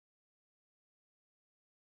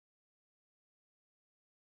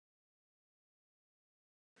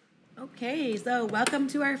Okay, so welcome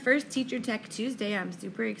to our first Teacher Tech Tuesday. I'm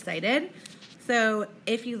super excited. So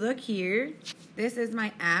if you look here, this is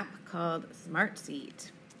my app called Smart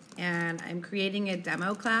Seat. And I'm creating a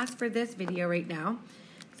demo class for this video right now.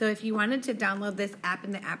 So if you wanted to download this app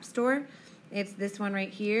in the App Store, it's this one right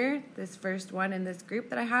here, this first one in this group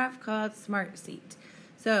that I have called Smart Seat.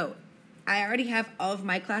 So I already have all of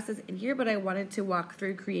my classes in here, but I wanted to walk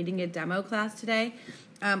through creating a demo class today.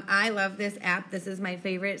 I love this app. This is my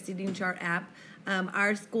favorite seating chart app.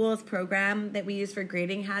 Our school's program that we use for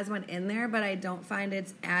grading has one in there, but I don't find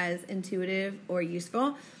it's as intuitive or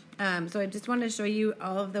useful. So I just want to show you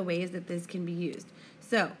all of the ways that this can be used.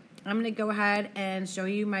 So I'm going to go ahead and show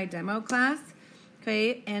you my demo class.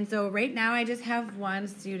 Okay, and so right now I just have one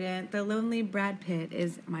student. The lonely Brad Pitt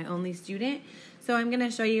is my only student. So I'm going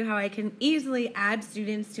to show you how I can easily add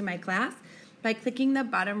students to my class by clicking the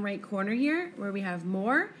bottom right corner here where we have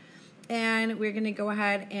more, and we're going to go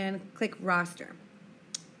ahead and click roster.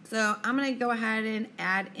 So I'm going to go ahead and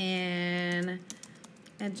add in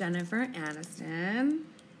a Jennifer Aniston.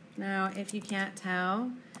 Now, if you can't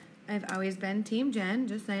tell, I've always been Team Jen,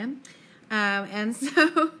 just saying. And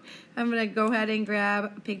so I'm going to go ahead and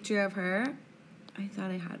grab a picture of her. I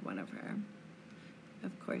thought I had one of her.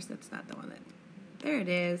 Of course, that's not the one that... There it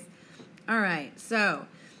is. All right, so...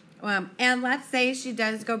 and let's say she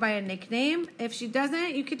does go by a nickname. If she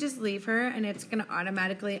doesn't, you could just leave her and it's going to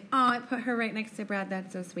automatically, oh, I put her right next to Brad.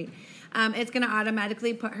 That's so sweet. It's going to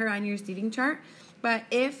automatically put her on your seating chart. But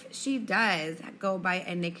if she does go by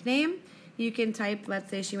a nickname, you can type,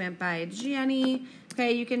 let's say she went by Jenny.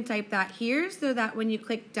 Okay, you can type that here so that when you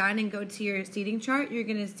click done and go to your seating chart, you're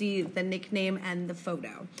going to see the nickname and the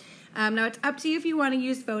photo. Now, it's up to you if you want to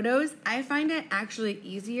use photos. I find it actually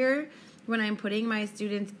easier when I'm putting my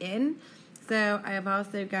students in. So I have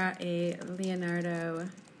also got a Leonardo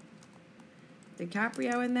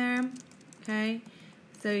DiCaprio in there. Okay,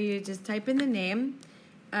 so you just type in the name.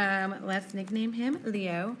 Let's nickname him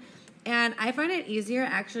Leo. And I find it easier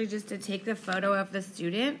actually just to take the photo of the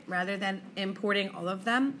student rather than importing all of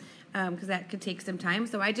them, because that could take some time.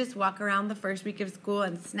 So I just walk around the first week of school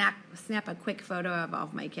and snap a quick photo of all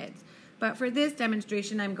of my kids. But for this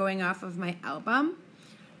demonstration, I'm going off of my album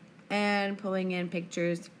and pulling in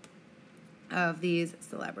pictures of these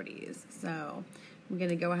celebrities. So I'm going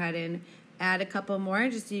to go ahead and add a couple more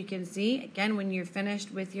just so you can see. Again, when you're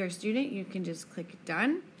finished with your student, you can just click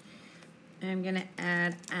done. I'm going to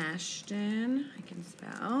add Ashton. I can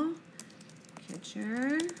spell.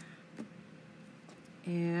 Kutcher.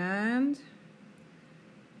 And,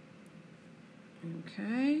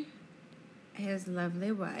 okay, his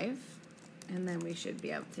lovely wife. And then we should be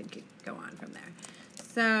able to go on from there.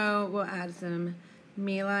 So we'll add some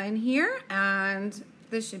Mila in here, and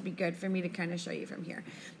this should be good for me to kind of show you from here.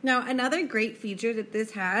 Now, another great feature that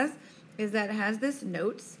this has is that it has this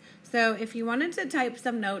notes. So if you wanted to type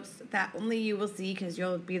some notes that only you will see because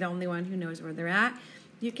you'll be the only one who knows where they're at,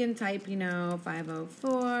 you can type,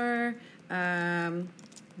 504,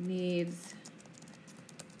 needs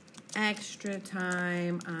extra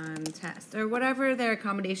time on test, or whatever their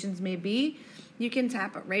accommodations may be. You can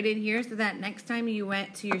tap it right in here so that next time you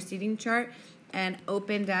went to your seating chart and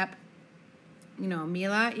opened up,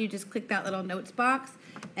 Mila, you just click that little notes box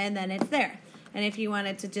and then it's there. And if you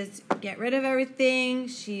wanted to just get rid of everything,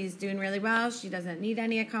 she's doing really well, she doesn't need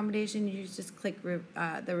any accommodation, you just click the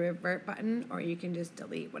revert button, or you can just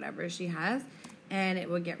delete whatever she has and it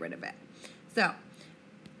will get rid of it. So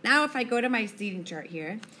now if I go to my seating chart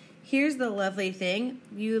here, here's the lovely thing.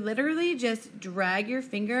 You literally just drag your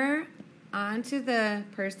finger onto the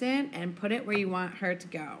person and put it where you want her to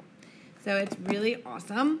go. So it's really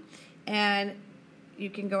awesome. And you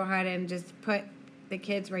can go ahead and just put the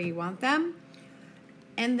kids where you want them.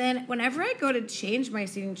 And then whenever I go to change my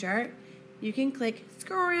seating chart, you can click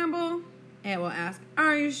scramble. It will ask,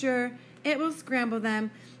 are you sure? It will scramble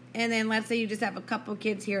them. And then let's say you just have a couple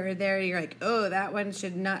kids here or there. You're like, oh, that one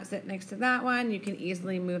should not sit next to that one. You can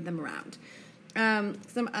easily move them around.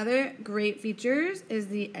 Some other great features is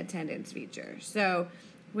the attendance feature. So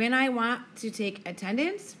when I want to take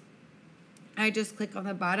attendance, I just click on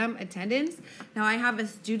the bottom, attendance. Now I have a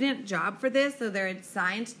student job for this, so they're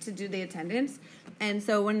assigned to do the attendance. And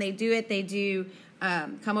so when they do it, they do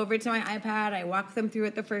come over to my iPad. I walk them through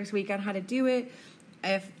it the first week on how to do it.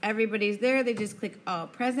 If everybody's there, they just click all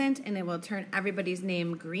present, and it will turn everybody's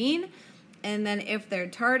name green. And then if they're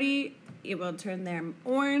tardy, it will turn them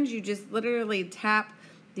orange. You just literally tap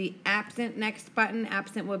the absent next button.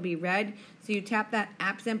 Absent will be red. So you tap that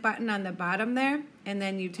absent button on the bottom there, and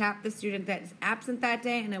then you tap the student that's absent that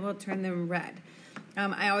day, and it will turn them red.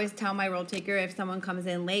 I always tell my roll taker if someone comes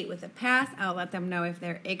in late with a pass, I'll let them know if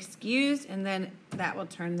they're excused, and then that will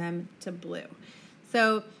turn them to blue.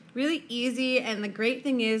 So really easy, and the great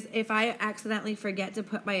thing is if I accidentally forget to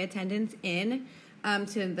put my attendance in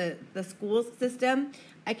to the school system,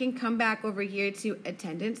 I can come back over here to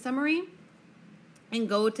attendance summary and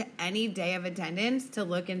go to any day of attendance to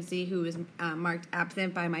look and see who is marked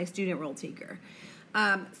absent by my student roll taker.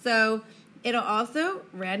 So it'll also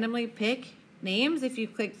randomly pick names. If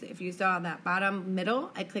you saw that bottom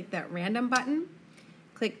middle, I click that random button,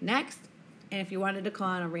 click next, and if you wanted to call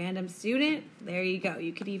on a random student, there you go.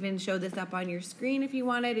 You could even show this up on your screen if you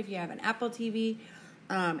wanted, if you have an Apple TV,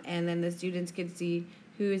 and then the students could see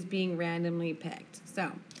who is being randomly picked.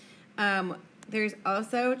 So there's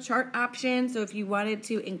also chart options. So if you wanted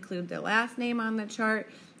to include the last name on the chart,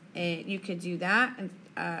 you could do that,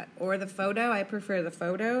 or the photo. I prefer the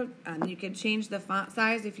photo. You could change the font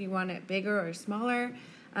size if you want it bigger or smaller.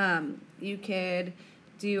 You could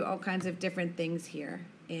do all kinds of different things here.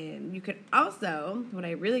 And you could also, what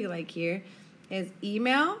I really like here, is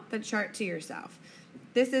email the chart to yourself.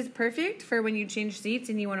 This is perfect for when you change seats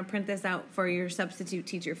and you want to print this out for your substitute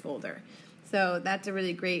teacher folder. So that's a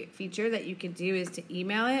really great feature that you could do, is to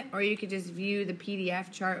email it, or you could just view the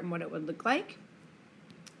PDF chart and what it would look like.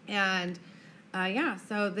 And yeah,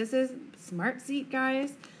 so this is Smart Seat,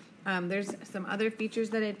 guys. There's some other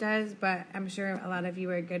features that it does, but I'm sure a lot of you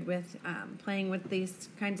are good with playing with these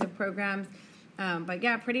kinds of programs. But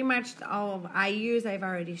yeah, pretty much all I use, I've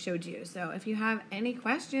already showed you. So if you have any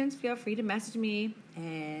questions, feel free to message me,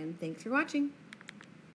 and thanks for watching.